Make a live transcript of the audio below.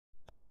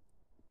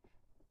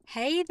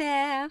Hey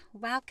there,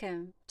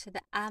 welcome to the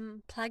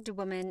Unplugged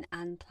Woman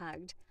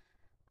Unplugged.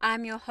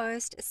 I'm your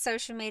host,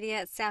 social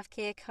media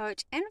self-care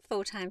coach and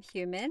full-time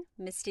human,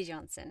 Misty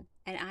Johnson,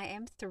 and I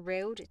am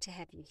thrilled to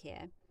have you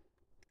here.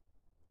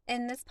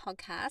 In this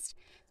podcast,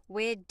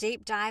 we're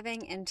deep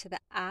diving into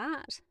the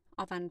art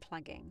of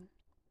unplugging.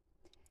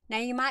 Now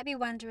you might be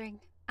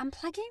wondering,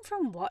 unplugging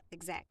from what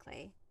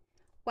exactly?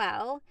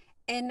 Well,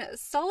 in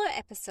solo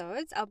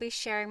episodes, I'll be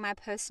sharing my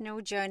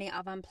personal journey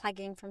of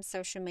unplugging from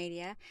social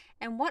media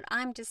and what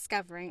I'm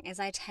discovering as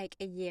I take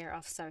a year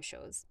off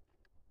socials.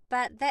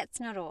 But that's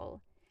not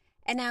all.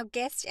 In our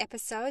guest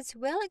episodes,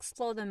 we'll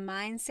explore the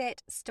mindset,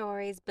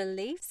 stories,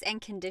 beliefs, and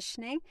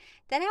conditioning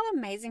that our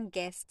amazing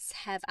guests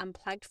have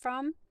unplugged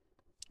from,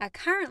 are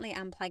currently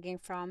unplugging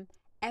from,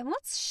 and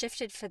what's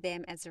shifted for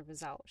them as a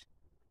result.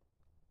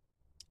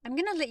 I'm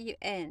going to let you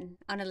in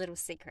on a little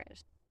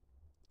secret.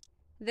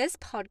 This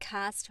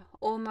podcast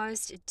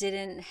almost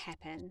didn't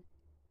happen.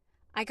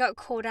 I got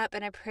caught up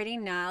in a pretty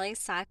gnarly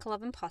cycle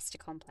of imposter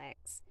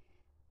complex.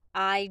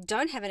 I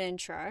don't have an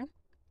intro,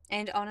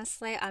 and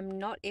honestly, I'm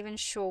not even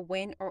sure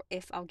when or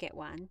if I'll get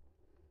one.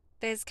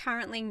 There's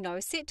currently no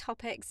set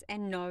topics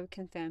and no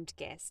confirmed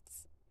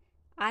guests.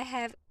 I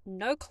have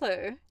no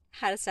clue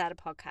how to start a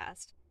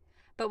podcast,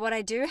 but what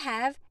I do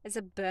have is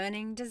a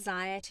burning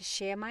desire to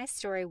share my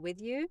story with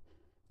you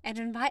and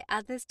invite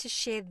others to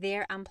share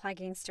their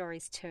unplugging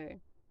stories too.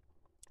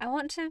 I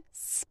want to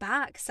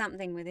spark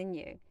something within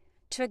you,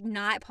 to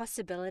ignite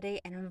possibility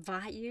and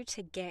invite you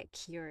to get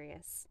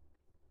curious.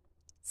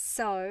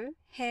 So,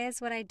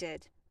 here's what I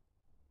did.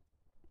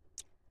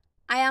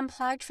 I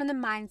unplugged from the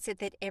mindset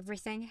that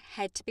everything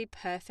had to be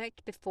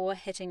perfect before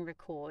hitting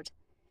record.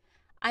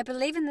 I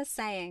believe in the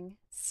saying,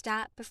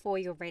 start before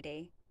you're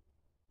ready.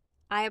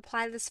 I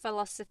apply this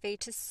philosophy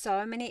to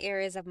so many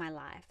areas of my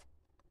life.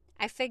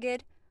 I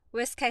figured,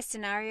 worst case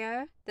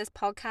scenario, this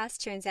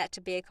podcast turns out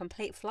to be a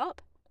complete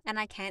flop and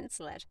I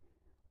cancel it.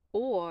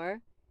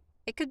 Or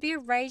it could be a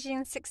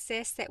raging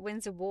success that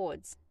wins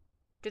awards.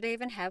 Do they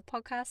even have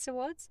podcast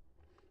awards?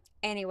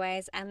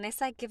 Anyways,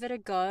 unless I give it a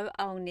go,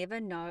 I'll never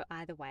know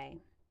either way.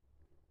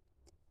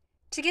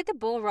 To get the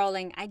ball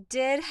rolling, I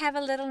did have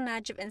a little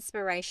nudge of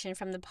inspiration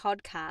from the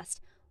podcast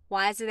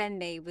Wiser Than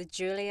Me with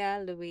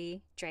Julia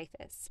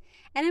Louis-Dreyfus,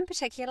 and in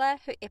particular,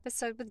 her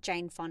episode with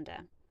Jane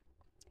Fonda.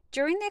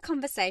 During their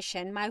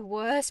conversation, my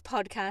worst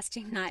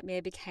podcasting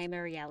nightmare became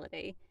a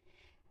reality.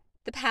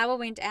 The power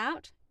went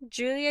out,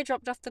 Julia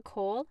dropped off the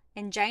call,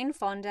 and Jane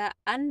Fonda,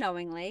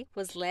 unknowingly,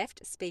 was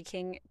left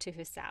speaking to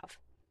herself.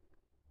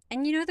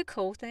 And you know the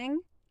cool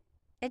thing?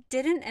 It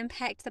didn't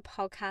impact the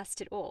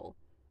podcast at all.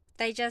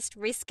 They just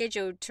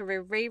rescheduled to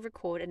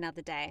re-record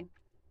another day.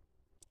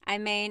 I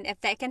mean, if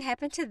that can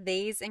happen to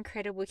these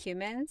incredible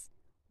humans,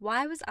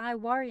 why was I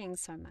worrying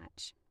so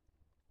much?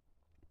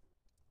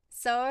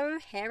 So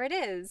here it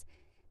is,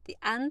 the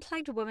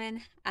Unplugged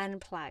Woman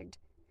Unplugged.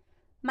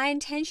 My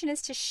intention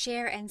is to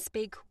share and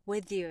speak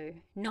with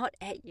you, not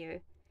at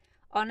you.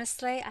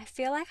 Honestly, I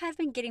feel like I've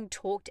been getting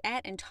talked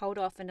at and told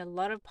off in a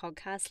lot of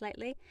podcasts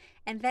lately,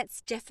 and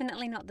that's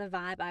definitely not the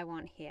vibe I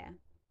want here.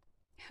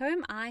 Who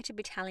am I to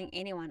be telling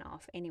anyone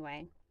off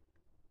anyway?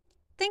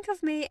 Think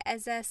of me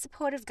as a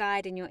supportive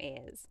guide in your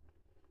ears.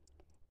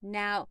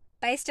 Now,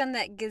 based on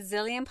the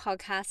gazillion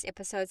podcast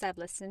episodes I've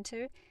listened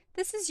to,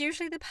 this is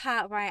usually the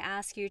part where I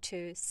ask you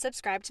to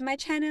subscribe to my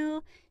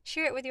channel,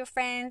 share it with your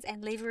friends,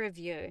 and leave a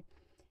review.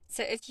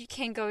 So if you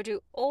can go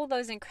do all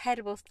those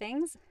incredible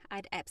things,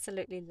 I'd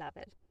absolutely love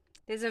it.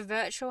 There's a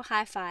virtual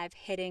high five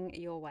heading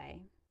your way.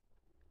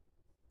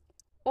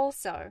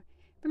 Also,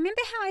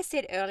 remember how I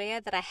said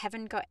earlier that I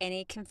haven't got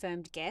any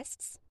confirmed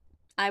guests?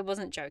 I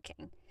wasn't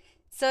joking.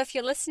 So if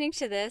you're listening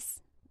to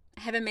this,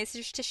 have a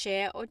message to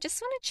share, or just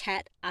want to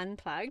chat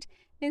unplugged,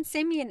 then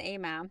send me an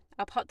email.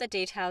 I'll pop the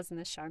details in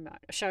the show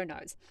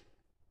notes.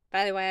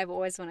 By the way, I've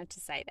always wanted to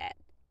say that.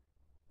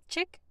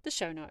 Check the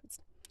show notes.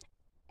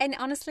 And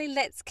honestly,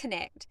 let's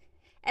connect.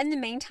 In the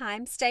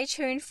meantime, stay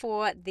tuned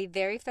for the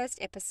very first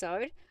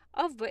episode,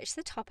 of which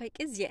the topic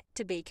is yet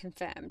to be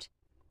confirmed.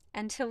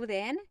 Until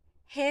then,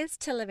 here's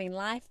to living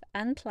life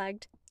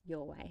unplugged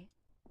your way.